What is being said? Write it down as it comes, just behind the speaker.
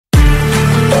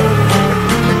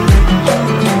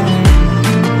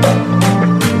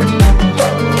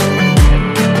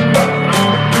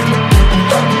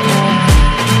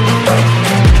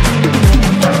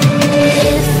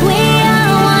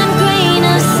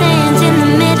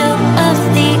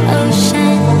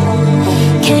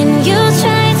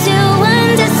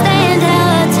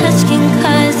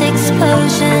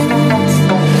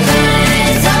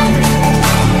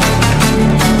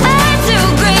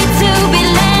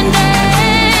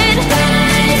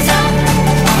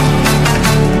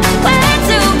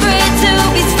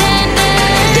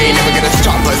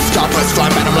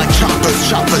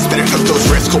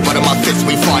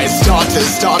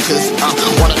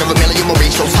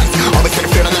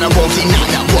won't deny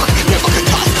that work, never could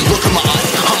touch. Look in my eyes,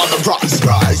 I'm on the rise.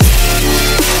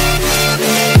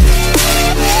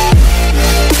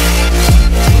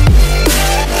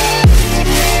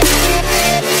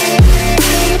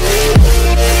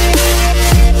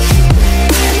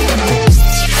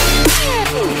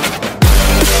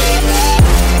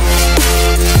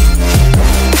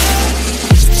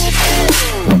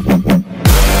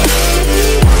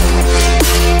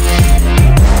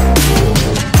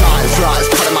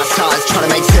 Trying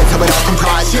to make sense of it all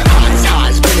comprised. Yeah,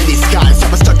 highs, been in these skies.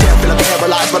 Never stuck down, feeling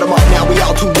paralyzed, but I'm up now, we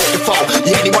all too late to fall.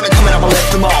 Yeah, anyone coming up, I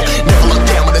left them all. Never look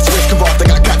down when this risk involved. They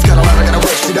got guts, gotta learn, I gotta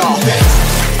waste it all.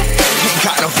 Ain't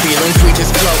got no feelings, we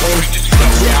just flowing.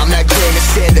 Yeah, I'm that grain of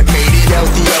sand that made it out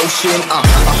the ocean. A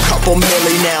couple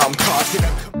milli now, I'm causing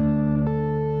a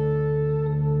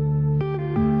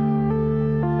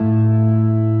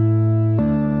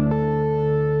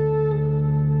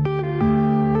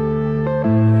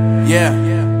yeah.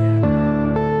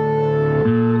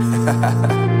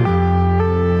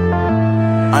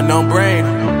 Unknown Brain,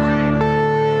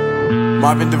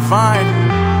 Marvin Divine.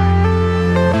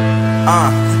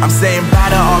 I'm saying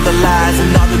bye to all the lies and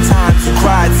all the times you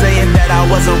cried, saying that I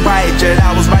wasn't right, yet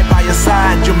I was right by your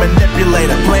side. You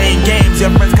manipulator, playing games, your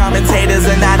friends commentators,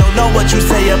 and I don't know what you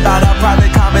say about our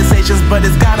private conversations, but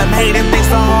it's got them hating.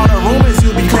 Thanks to all the rumors you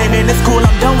be claiming. It's cool,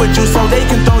 I'm done with you, so they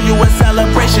can throw you a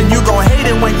celebration. You gon' hate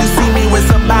it when you see me with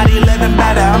somebody living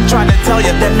better. I'm trying to tell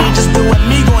you that me just